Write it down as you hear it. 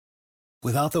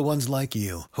Without the ones like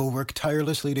you, who work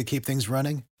tirelessly to keep things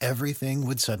running, everything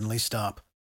would suddenly stop.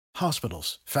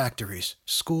 Hospitals, factories,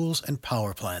 schools, and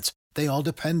power plants, they all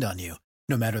depend on you.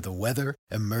 No matter the weather,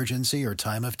 emergency, or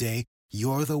time of day,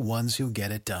 you're the ones who get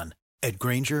it done. At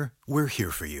Grainger, we're here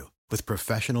for you with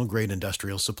professional-grade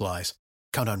industrial supplies.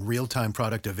 Count on real-time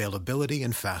product availability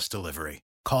and fast delivery.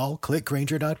 Call,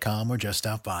 clickgrainger.com, or just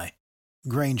stop by.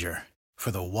 Grainger, for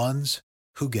the ones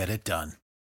who get it done.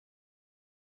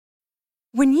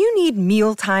 When you need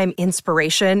mealtime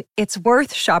inspiration, it's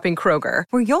worth shopping Kroger,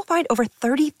 where you'll find over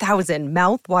 30,000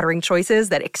 mouth-watering choices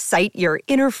that excite your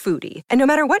inner foodie. And no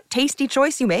matter what tasty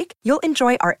choice you make, you'll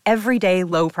enjoy our everyday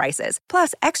low prices,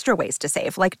 plus extra ways to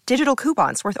save, like digital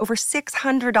coupons worth over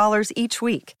 $600 each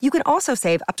week. You can also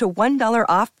save up to $1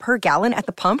 off per gallon at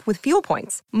the pump with fuel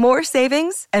points. More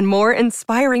savings and more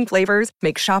inspiring flavors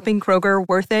make shopping Kroger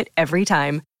worth it every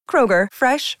time. Kroger,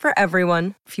 fresh for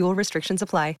everyone. Fuel restrictions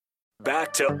apply.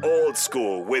 Back to Old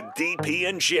School with DP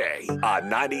and J on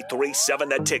 93.7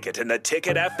 The Ticket and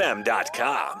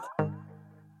theticketfm.com.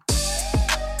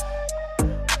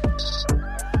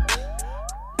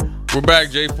 We're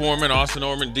back. Jay Foreman, Austin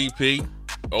Orman, DP,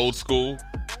 Old School.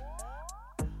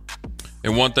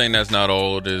 And one thing that's not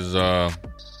old is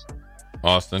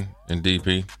Austin and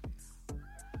DP.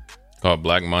 Called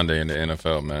Black Monday in the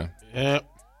NFL, man. Yep.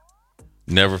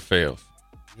 Never fails.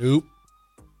 Nope.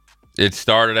 It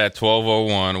started at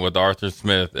 12:01 with Arthur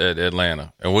Smith at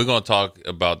Atlanta. And we're going to talk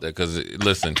about that because,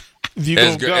 listen,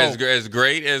 as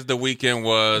great as the weekend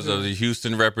was of the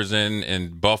Houston representing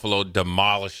and Buffalo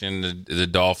demolishing the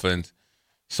Dolphins,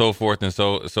 so forth and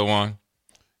so on,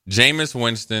 Jameis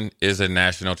Winston is a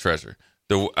national treasure.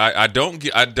 I don't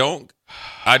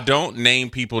name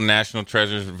people national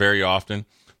treasures very often.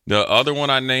 The other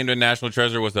one I named a national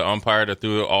treasure was the umpire that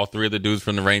threw all three of the dudes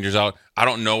from the Rangers out. I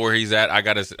don't know where he's at. I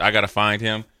gotta find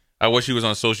him. I wish he was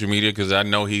on social media because I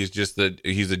know he's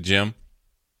a gem.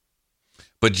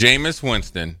 But Jameis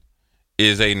Winston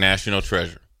is a national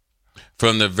treasure.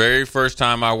 From the very first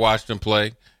time I watched him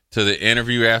play to the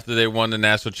interview after they won the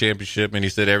national championship and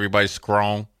he said everybody's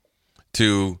strong,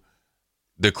 to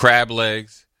the crab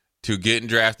legs, to getting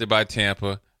drafted by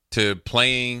Tampa, to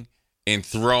playing and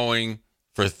throwing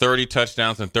for 30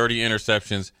 touchdowns and 30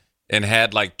 interceptions and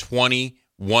had like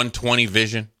 120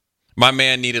 vision. My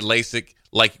man needed LASIK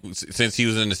since he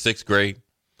was in the 6th grade.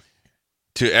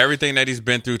 To everything that he's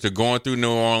been through, to going through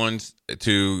New Orleans,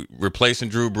 to replacing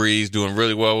Drew Brees, doing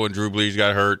really well when Drew Brees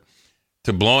got hurt,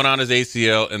 to blowing out his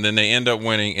ACL, and then they end up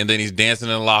winning, and then he's dancing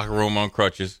in the locker room on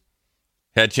crutches.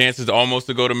 Had chances almost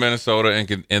to go to Minnesota,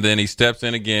 and then he steps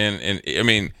in again. And, I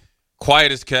mean,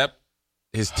 quiet as kept.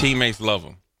 His teammates love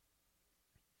him.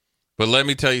 But let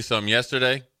me tell you something.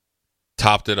 Yesterday,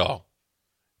 topped it all.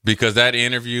 Because that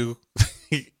interview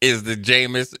is the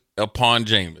Jameis upon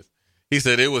Jameis. He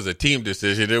said it was a team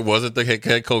decision. It wasn't the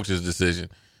head coach's decision.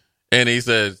 And he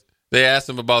says, they asked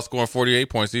him about scoring 48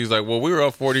 points. He was like, well, we were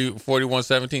up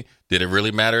 41-17. Did it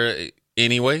really matter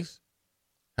anyways?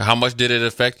 How much did it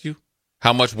affect you?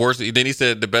 How much worse? Then he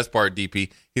said the best part,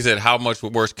 DP, he said, how much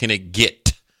worse can it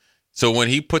get? So when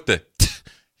he put the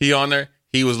he on there,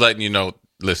 he was letting you know,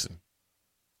 listen,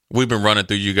 we've been running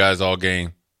through you guys all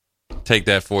game. Take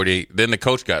that 48. Then the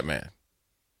coach got mad.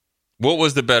 What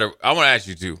was the better? I want to ask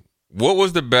you too. What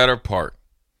was the better part?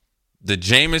 The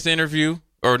Jameis interview?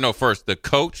 Or no, first, the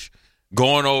coach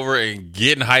going over and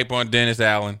getting hype on Dennis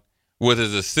Allen with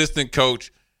his assistant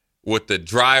coach with the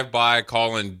drive-by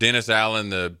calling Dennis Allen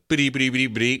the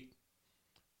bitty,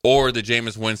 or the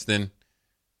Jameis Winston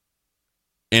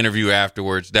interview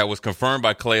afterwards that was confirmed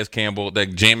by Calais Campbell that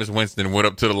Jameis Winston went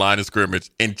up to the line of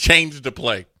scrimmage and changed the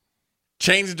play.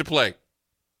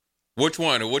 Which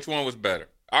one was better?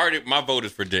 My vote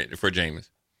is for Jameis.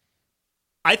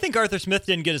 I think Arthur Smith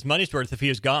didn't get his money's worth if he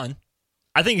was gone.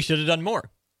 I think he should have done more.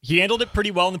 He handled it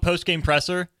pretty well in the post-game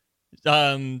presser,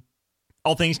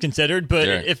 all things considered. But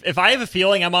yeah. If I have a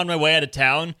feeling I'm on my way out of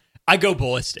town, I go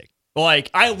ballistic. Like,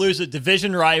 I lose a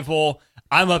division rival.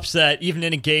 I'm upset, even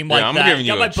in a game like I'm that. Giving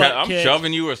you I'm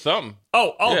shoving you or something.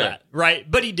 Oh, all that, right?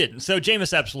 But he didn't. So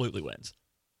Jameis absolutely wins.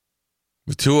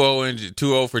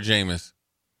 2-0 for Jameis.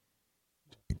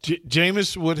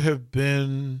 Jameis would have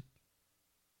been...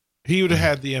 He would have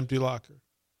had the empty locker.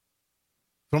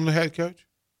 From the head coach?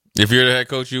 If you're the head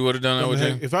coach, you would have done that with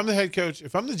him? If I'm the head coach,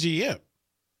 if I'm the GM,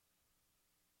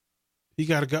 he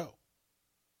got to go.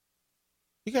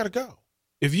 He got to go.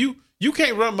 If you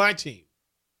can't run my team,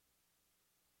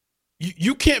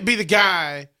 you can't be the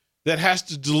guy that has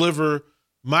to deliver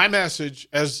my message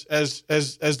as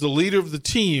the leader of the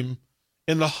team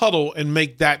in the huddle and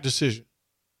make that decision.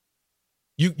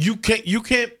 You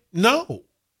can't. No.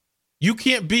 You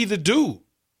can't be the dude.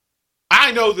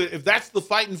 I know that if that's the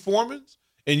fighting Foremans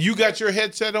and you got your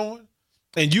headset on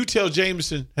and you tell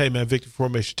Jameson, hey, man, Victor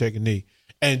Formation, take a knee,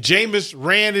 and Jameis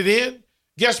ran it in,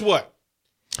 guess what?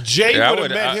 Jay would have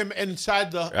met him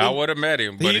inside the... I would have met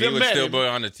him, but he would still be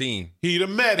on the team. He'd have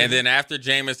met him. And then after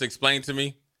Jameis explained to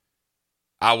me,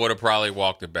 I would have probably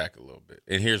walked it back a little bit.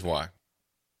 And here's why.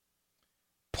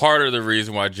 Part of the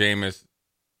reason why Jameis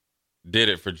did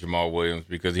it for Jamal Williams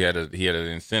because he had an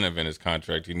incentive in his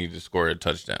contract. He needed to score a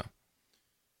touchdown.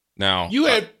 Now you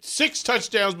had 6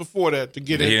 touchdowns before that to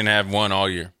get in. He didn't have one all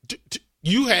year.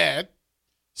 You had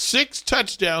 6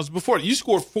 touchdowns before that. You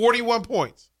scored 41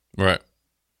 points. Right.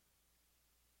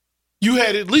 You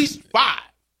had at least 5.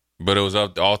 But it was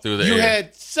up all through the air. You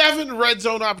had 7 red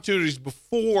zone opportunities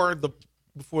before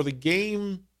the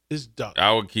game is done.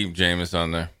 I would keep Jameis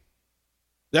on there.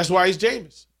 That's why he's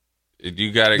Jameis.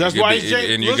 You got to. That's why he's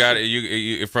Jameis. And you got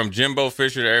you from Jimbo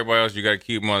Fisher to everybody else. You got to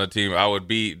keep him on the team.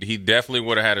 He definitely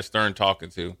would have had a stern talking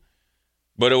to.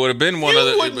 But it would have been one of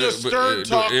the. You wouldn't have stern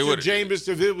talk to Jameis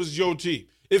if it was your team.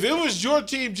 If it was your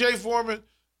team, Jay Foreman,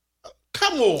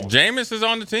 come on. Jameis is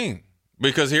on the team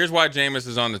because here's why Jameis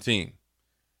is on the team.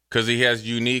 Because he has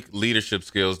unique leadership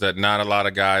skills that not a lot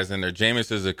of guys in there.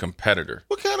 Jameis is a competitor.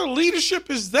 What kind of leadership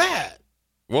is that?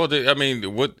 Well, I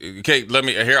mean, what? Okay,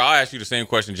 I'll ask you the same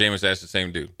question Jameis asked the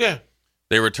same dude. Yeah.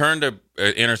 They returned an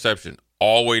interception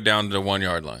all the way down to the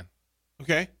 1-yard line.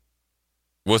 Okay.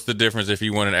 What's the difference if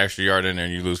you win an extra yard in there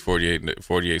and you lose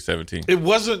 48-17? It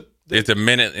wasn't. It's a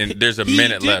minute, and there's a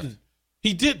minute left.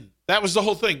 He didn't. That was the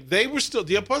whole thing.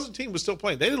 The opposing team was still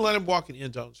playing. They didn't let him walk in the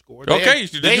end zone and score.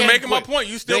 You're making my point.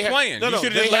 You still playing. You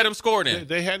should have just let him score then.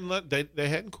 They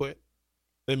hadn't quit.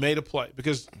 They made a play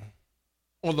because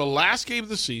on the last game of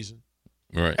the season,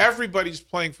 right, everybody's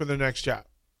playing for their next job.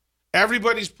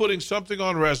 Everybody's putting something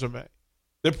on resume.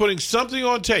 They're putting something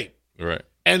on tape. Right.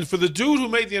 And for the dude who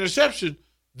made the interception,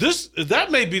 that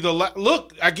may be the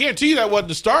look. I guarantee you that wasn't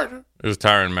the starter. It was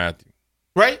Tyrann Mathieu.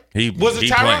 Right? Was it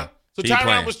Tyrann? Playing. So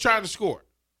Tyrann was trying to score.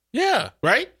 Yeah.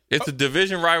 Right? It's a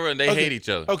division rival, and they hate each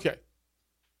other. Okay.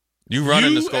 You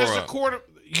running the score up.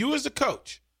 You as a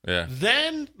coach. Yeah.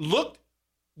 Then look,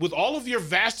 with all of your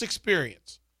vast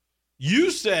experience,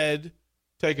 you said,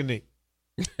 take a knee.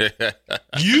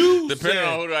 Depending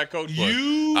on who that coach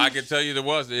was. I can tell you there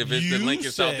was. If it's the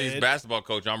Lincoln Southeast basketball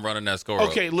coach, I'm running that score up.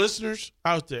 Okay, listeners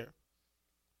out there,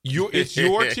 it's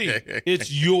your team.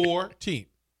 It's your team.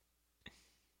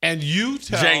 And you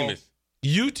tell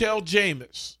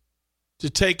Jameis to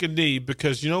take a knee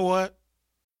because you know what?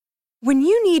 When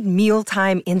you need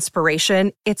mealtime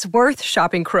inspiration, it's worth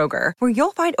shopping Kroger, where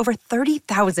you'll find over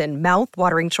 30,000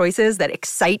 mouth-watering choices that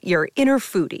excite your inner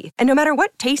foodie. And no matter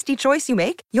what tasty choice you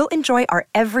make, you'll enjoy our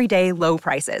everyday low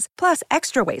prices, plus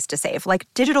extra ways to save, like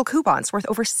digital coupons worth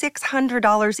over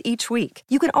 $600 each week.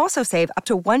 You can also save up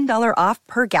to $1 off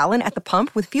per gallon at the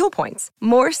pump with fuel points.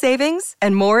 More savings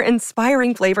and more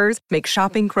inspiring flavors make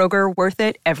shopping Kroger worth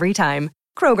it every time.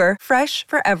 Kroger, fresh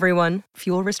for everyone.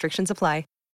 Fuel restrictions apply.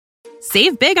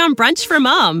 Save big on brunch for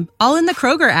mom, all in the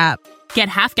Kroger app. Get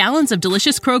half gallons of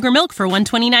delicious Kroger milk for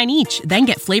 $1.29 each. Then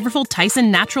get flavorful Tyson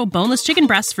natural boneless chicken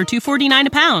breasts for $2.49 a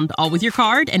pound, all with your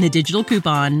card and a digital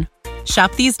coupon.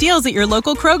 Shop these deals at your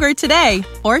local Kroger today,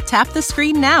 or tap the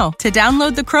screen now to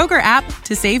download the Kroger app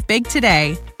to save big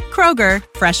today. Kroger,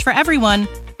 fresh for everyone.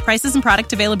 Prices and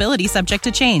product availability subject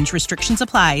to change. Restrictions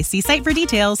apply. See site for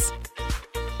details.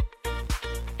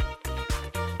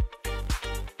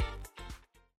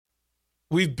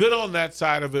 We've been on that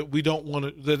side of it. We don't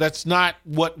want to. That's not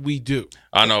what we do.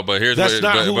 I know, but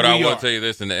I will tell you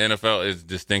this: in the NFL, is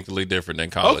distinctly different than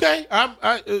college. Okay,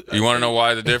 you want to know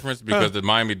why the difference? Because the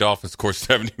Miami Dolphins scored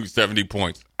 70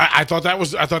 points. I thought that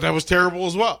was terrible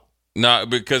as well. No,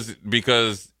 because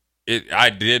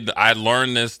I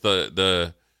learned this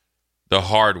the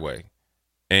hard way,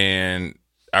 and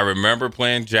I remember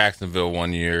playing Jacksonville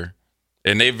one year,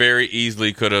 and they very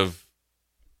easily could have,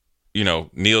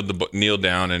 kneel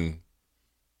down, and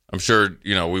I'm sure,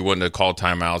 we wouldn't have called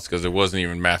timeouts because it wasn't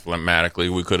even mathematically.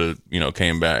 We could have,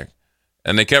 came back.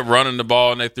 And they kept running the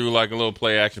ball, and they threw like a little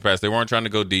play action pass. They weren't trying to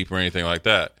go deep or anything like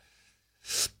that.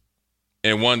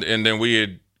 And then we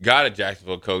had got a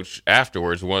Jacksonville coach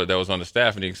afterwards, one that was on the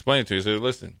staff, and he explained to me, he said,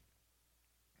 listen,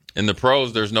 in the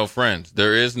pros, there's no friends.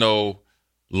 There is no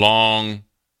long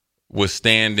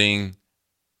withstanding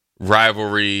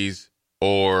rivalries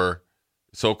or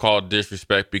so-called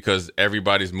disrespect because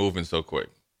everybody's moving so quick.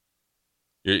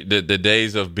 The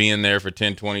days of being there for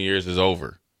 10, 20 years is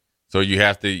over. So you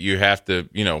have to,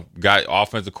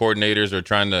 offensive coordinators are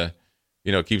trying to,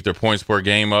 keep their points per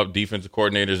game up. Defensive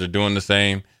coordinators are doing the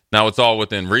same. Now it's all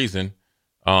within reason,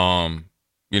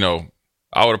 You know,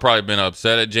 I would have probably been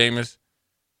upset at Jameis,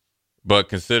 but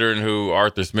considering who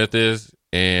Arthur Smith is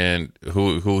and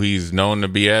who he's known to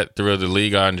be at throughout the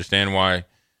league, I understand why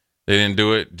they didn't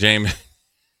do it. Jameis,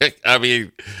 I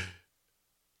mean,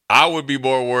 I would be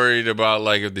more worried about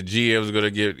like if the GM was going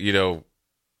to get, you know,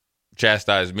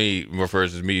 chastise me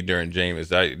versus me during Jameis.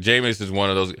 Jameis is one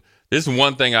of those. This is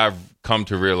one thing I've come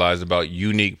to realize about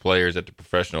unique players at the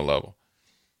professional level.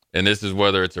 And this is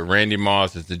whether it's a Randy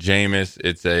Moss, it's a Jameis,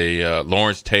 it's a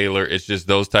Lawrence Taylor. It's just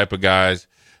those type of guys.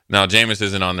 Now, Jameis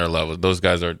isn't on their level. Those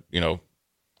guys are, you know,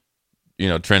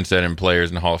 trendsetting players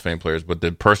and Hall of Fame players. But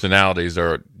the personalities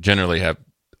are generally have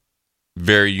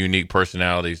very unique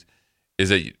personalities. Is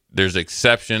that there's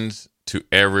exceptions to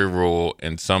every rule,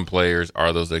 and some players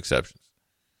are those exceptions.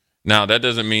 Now, that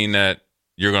doesn't mean that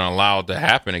you're going to allow it to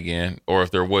happen again, or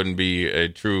if there wouldn't be a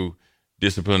true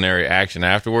disciplinary action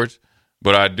afterwards.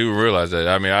 But I do realize that.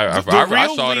 I mean, I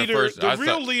saw it at first. The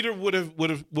real leader would have,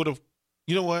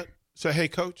 you know what? Say, hey,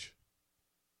 coach,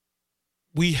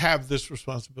 we have this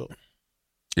responsibility.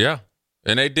 Yeah,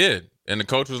 and they did. And the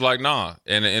coach was like, nah.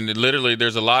 And literally,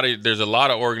 there's a lot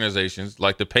of organizations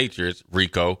like the Patriots,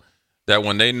 Rico, that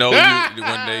when they know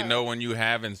when you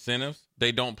have incentives,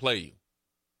 they don't play you.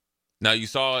 Now you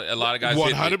saw a lot of guys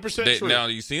 100% true. Now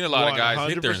you've seen a lot of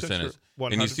guys hit their incentives,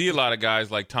 and you see a lot of guys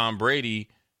like Tom Brady.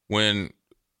 When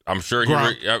I'm sure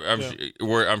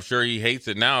I'm sure he hates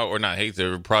it now, or not hates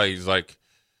it. Probably he's like,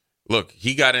 look,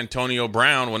 he got Antonio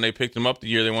Brown when they picked him up the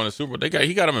year they won the Super Bowl.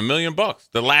 He got him $1 million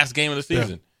the last game of the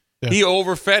season. Yeah. He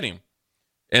overfed him,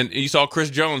 and you saw Chris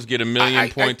Jones get $1.2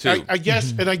 million. I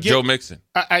guess, and I get Joe Mixon.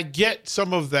 I get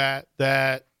some of that.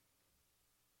 That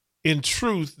in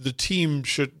truth, the team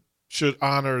should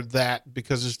honor that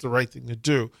because it's the right thing to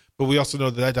do. But we also know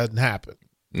that doesn't happen.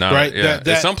 No, right?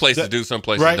 Yeah. Some places do, some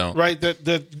places don't. Right,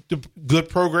 the good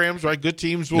programs, right? Good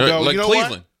teams will go. Like you know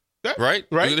Cleveland, what? Right?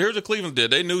 Here's what Cleveland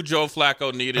did. They knew Joe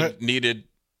Flacco needed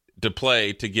to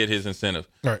play to get his incentive.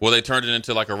 Right. Well, they turned it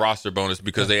into like a roster bonus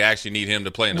because they actually need him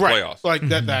to play in the playoffs. Like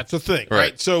that's a thing,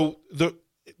 right? So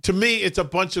to me, it's a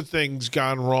bunch of things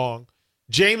gone wrong.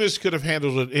 Jameis could have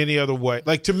handled it any other way.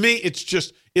 Like to me, it's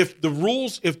just if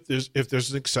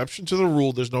there's an exception to the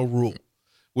rule, there's no rule.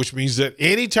 Which means that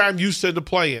anytime you send a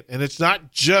play in, and it's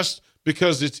not just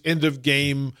because it's end of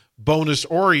game bonus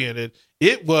oriented,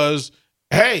 it was,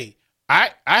 hey,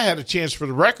 I had a chance for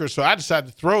the record, so I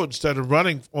decided to throw it instead of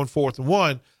running on 4th and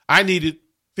 1. I needed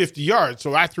 50 yards,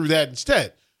 so I threw that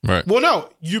instead. Right. Well, no,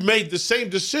 you made the same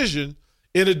decision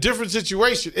in a different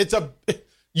situation.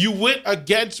 You went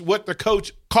against what the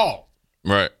coach called.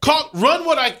 Right.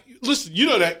 Listen, you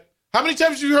know that. How many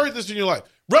times have you heard this in your life?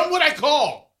 Run what I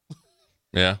call.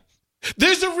 Yeah.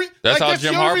 That's how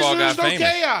Jim Harbaugh got famous.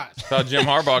 Chaos. That's how Jim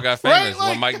Harbaugh got famous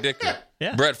Right? with Mike Ditka.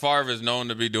 Yeah. Brett Favre is known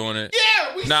to be doing it.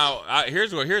 Yeah. Now,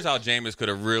 here's how Jameis could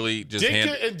have really just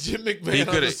handled Ditka and Jim McMahon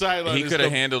on the sideline. He could have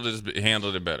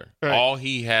handled it better. Right. All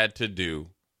he had to do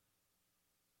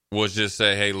was just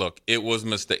say, hey, look, it was a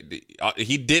mistake.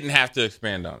 He didn't have to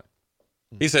expand on it.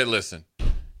 He said, listen,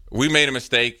 we made a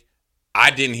mistake. I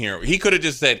didn't hear him. He could have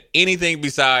just said anything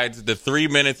besides the 3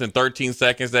 minutes and 13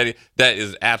 seconds that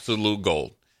is absolute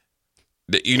gold.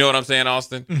 You know what I'm saying,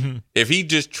 Austin? Mm-hmm. If he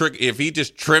just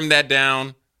trimmed that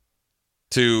down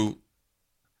to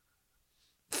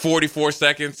 44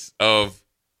 seconds of,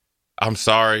 I'm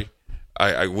sorry,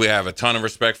 we have a ton of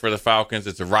respect for the Falcons.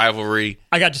 It's a rivalry.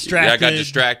 I got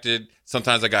distracted.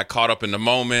 Sometimes I got caught up in the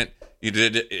moment. You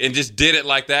did it and just did it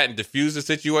like that and diffused the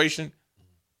situation.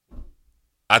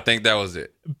 I think that was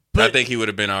it. But I think he would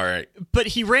have been all right. But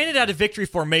he ran it out of victory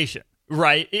formation,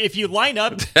 right? If you line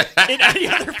up in any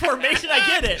other formation, I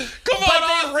get it. Come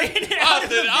on, they ran it out of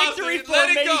victory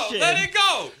formation. Let it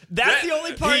go. That's the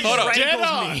only part that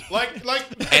rankles me.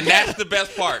 Like, and that's the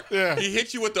best part. Yeah. He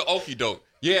hit you with the okie doke.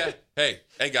 Yeah. Hey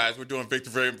guys, we're doing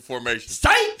victory formation.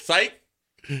 Psych.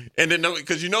 And then,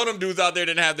 because you know them dudes out there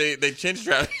didn't have they chin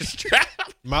strap.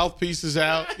 Mouthpieces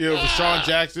out. Rashawn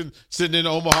Jackson sitting in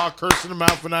Omaha cursing them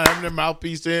out for not having their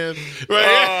mouthpiece in.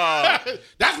 Right?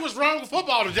 That's what's wrong with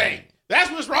football today. That's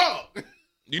what's wrong.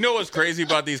 You know what's crazy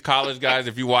about these college guys?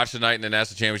 If you watch tonight in the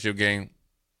national championship game,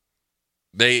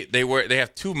 they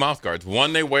have two mouth guards.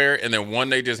 One they wear, and then one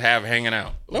they just have hanging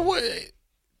out.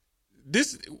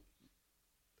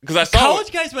 Because I saw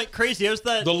college guys went crazy. There was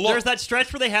that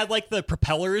stretch where they had like the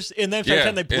propellers in them. Every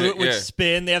time they blew it would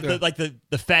spin. They have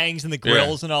the fangs and the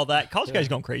grills and all that. College guys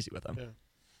going crazy with them.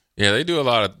 Yeah, they do a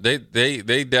lot of. They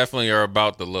definitely are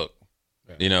about the look,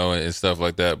 and stuff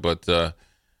like that. But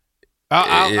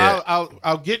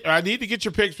I need to get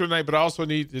your picks for tonight, but I also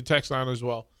need the text line as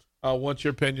well. What's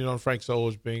your opinion on Frank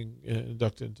Solich being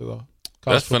inducted into the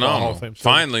That's phenomenal. So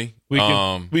finally,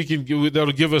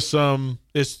 that'll give us some.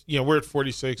 We're at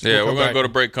 46. Yeah, we're gonna go to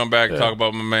break. Come back. Talk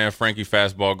about my man Frankie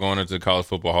Fastball going into the College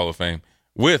Football Hall of Fame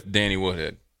with Danny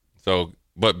Woodhead. So,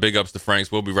 but big ups to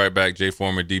Franks. We'll be right back. Jay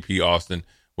Foreman, DP Austin.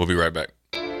 We'll be right back.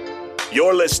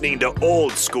 You're listening to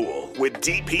Old School with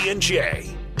DP and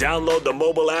J. Download the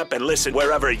mobile app and listen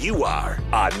wherever you are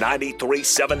on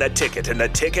 93.7 The Ticket and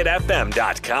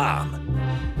theticketfm.com.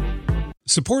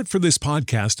 Support for this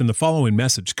podcast and the following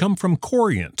message come from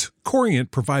Corient. Corient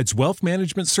provides wealth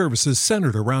management services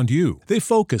centered around you. They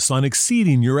focus on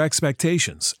exceeding your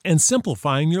expectations and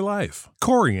simplifying your life.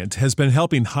 Corient has been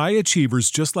helping high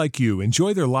achievers just like you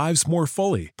enjoy their lives more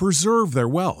fully, preserve their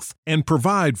wealth, and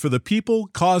provide for the people,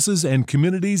 causes, and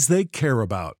communities they care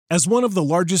about. As one of the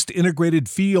largest integrated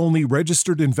fee-only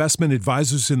registered investment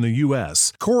advisors in the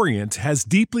U.S., Corient has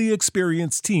deeply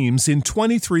experienced teams in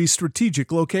 23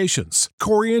 strategic locations.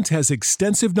 Corient has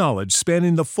extensive knowledge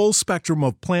spanning the full spectrum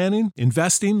of planning,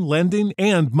 investing, lending,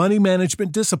 and money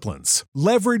management disciplines.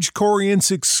 Leverage Corient's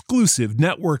exclusive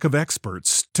network of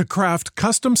experts to craft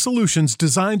custom solutions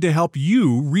designed to help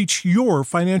you reach your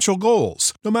financial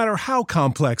goals, no matter how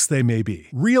complex they may be.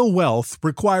 Real wealth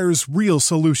requires real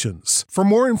solutions. For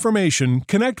more information,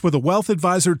 connect with a wealth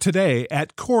advisor today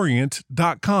at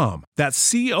Corient.com.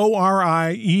 That's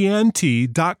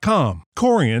Corient.com.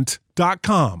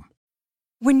 Corient.com.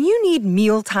 When you need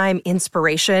mealtime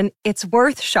inspiration, it's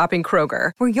worth shopping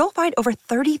Kroger, where you'll find over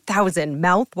 30,000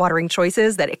 mouth-watering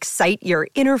choices that excite your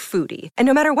inner foodie. And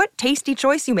no matter what tasty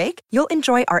choice you make, you'll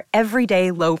enjoy our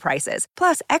everyday low prices,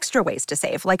 plus extra ways to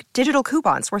save, like digital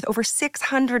coupons worth over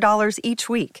 $600 each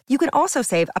week. You can also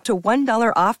save up to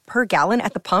 $1 off per gallon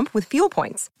at the pump with fuel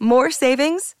points. More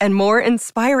savings and more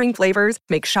inspiring flavors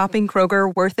make shopping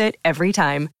Kroger worth it every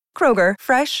time. Kroger,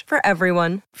 fresh for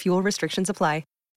everyone. Fuel restrictions apply.